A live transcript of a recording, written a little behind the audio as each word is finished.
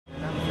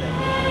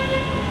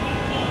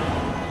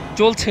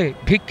চলছে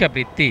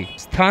ভিক্ষাবৃত্তি।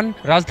 স্থান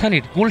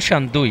রাজধানীর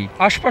গুলশান ২।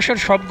 আশপাশের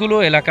সবগুলো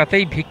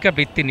এলাকাতেই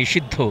ভিক্ষাবৃত্তি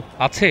নিষিদ্ধ,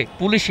 আছে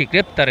পুলিশি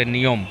গ্রেপ্তারের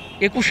নিয়ম।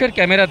 ২১-এর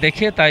ক্যামেরা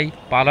দেখে তাই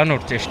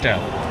পালানোর চেষ্টা।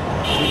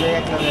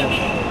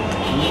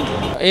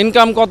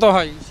 ইনকাম কত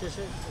হয়?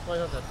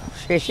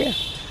 শেষে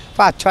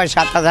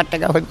 ৫-৬-৭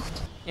 টাকা হয়।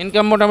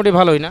 ইনকাম মোটামুটি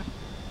ভালোই না?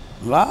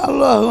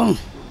 ভালো, এখন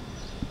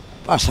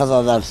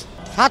 ৫-৭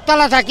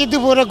 সাততলা থাকি,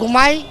 দুপুরে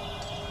ঘুমাই,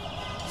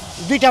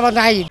 2টা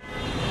বাজে।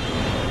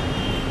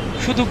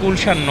 শুধু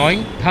গুলশান নয়,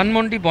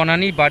 ধানমন্ডি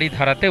বনানী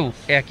বাড়িধারাতেও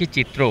একই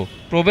চিত্র।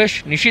 প্রবেশ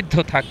নিষিদ্ধ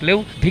থাকলেও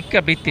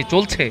ভিক্ষাবৃত্তি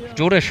চলছে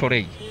জোরে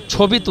সোরেই।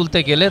 ছবি তুলতে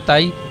গেলে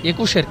তাই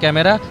 ২১-এর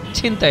ক্যামেরা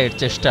ছিনতাইয়ের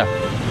চেষ্টা।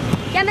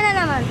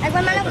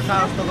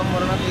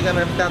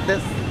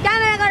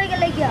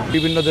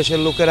 বিভিন্ন দেশের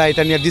লোকেরা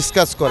এটা নিয়ে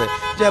ডিসকাস করে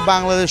যে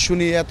বাংলাদেশ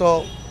শুনি এত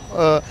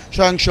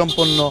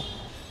স্বয়ংসম্পন্ন,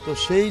 তো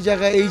সেই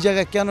জায়গায় এই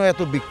জায়গায় কেন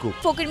এত ভিক্ষুক?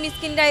 ফকির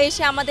মিসকিনরা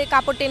এসে আমাদের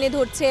কাপড় টেনে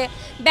ধরছে,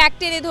 ব্যাগ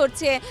টেনে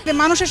ধরছে।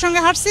 মানুষের সঙ্গে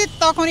হাঁটছি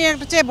তখনই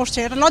একটা চেয়ে বসছে,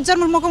 এটা লজ্জার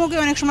মুখোমুখি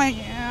অনেক সময়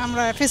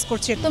আমরা ফেস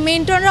করছি। তো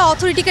মেন্টররা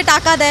অথরিটিকে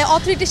টাকা দেয়,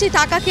 অথরিটি সেই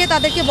টাকা খেয়ে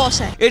তাদেরকে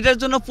বসায়। এটার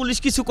জন্য পুলিশ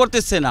কিছু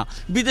করতেছে না।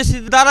 বিদেশি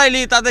দাঁড়াইলে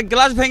তাদের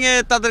গ্লাস ভেঙে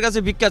তাদের কাছে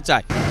ভিক্ষা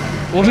চায়।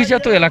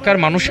 অভিজাত এলাকার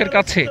মানুষের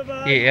কাছে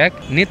এ এক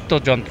নিত্য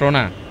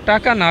যন্ত্রণা।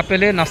 টাকা না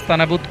পেলে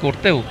নাস্তানাবুদ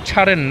করতেও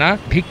ছাড়েন না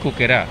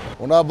ভিক্ষুকেরা।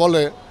 ওরা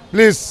বলে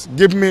প্লিজ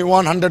গিভ মি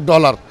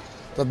 $100।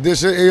 তা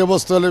দেশে এই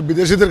অবস্থা হলে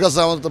বিদেশিদের কাছে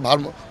আমাদের তো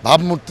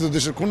ভাবমূর্তি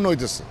দেশের ক্ষুণ্ণ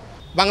হইতেছে।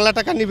 বাংলা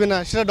টাকা নিবে না,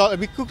 সেটা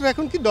ভিক্ষুকরা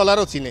এখন কি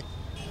ডলারও চিনে।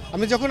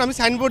 আমি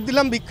সাইনবোর্ড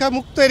দিলাম ভিক্ষা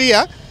মুক্ত এরিয়া,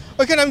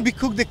 ওইখানে আমি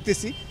ভিক্ষুক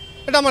দেখতেছি,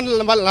 এটা আমার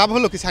লাভ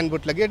হলো কি?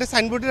 সাইনবোর্ড লাগে, এটা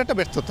সাইনবোর্ডের একটা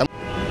ব্যর্থতা।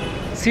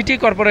 সিটি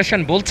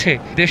কর্পোরেশন বলছে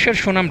দেশের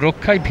সুনাম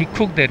রক্ষায়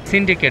ভিক্ষুকদের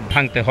সিন্ডিকেট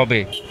ভাঙতে হবে।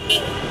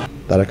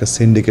 তার একটা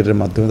সিন্ডিকেটের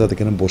মাধ্যমে তাদের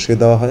এখানে বসিয়ে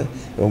দেওয়া হয়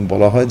এবং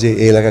বলা হয় যে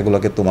এই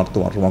এলাকাগুলোকে তোমার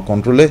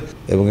কন্ট্রোলে,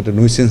 এবং এটা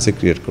নিউসেন্সে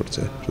ক্রিয়েট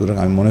করছে। সুতরাং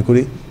আমি মনে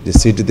করি যে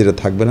সিটিতে এটা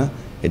থাকবে না,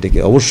 এটাকে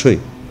অবশ্যই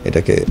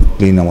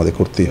ক্লিন আমাদের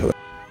করতেই হবে।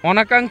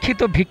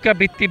 অনাকাঙ্ক্ষিত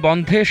ভিক্ষাবৃত্তি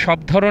বন্ধে সব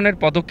ধরনের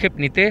পদক্ষেপ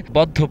নিতে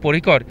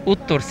বদ্ধপরিকর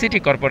উত্তর সিটি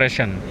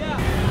কর্পোরেশন।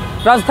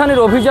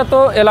 রাজধানীর অভিজাত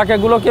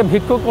এলাকাগুলোকে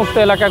ভিক্ষুক মুক্ত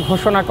এলাকা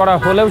ঘোষণা করা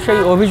হলেও সেই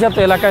অভিজাত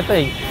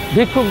এলাকাতেই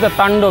ভিক্ষুকদের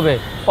তাণ্ডবে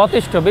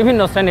অতিষ্ঠ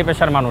বিভিন্ন শ্রেণী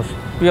পেশার মানুষ।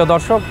 প্রিয়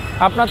দর্শক,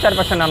 আপনার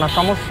চারপাশে নানা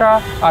সমস্যা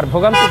আর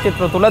ভোগান্তি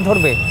চিত্র তুলে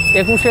ধরবে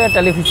 ২১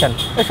 টেলিভিশন।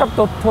 এসব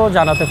তথ্য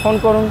জানাতে ফোন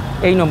করুন,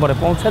 এই নম্বরে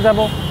পৌঁছে যাব।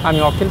 আমি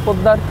অখিল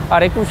পোদ্দার,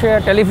 আর ২১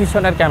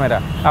 টেলিভিশনের ক্যামেরা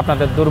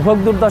আপনাদের দুর্ভোগ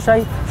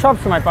দুর্দশায়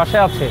সবসময় পাশে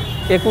আছে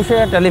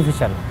 ২১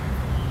 টেলিভিশন।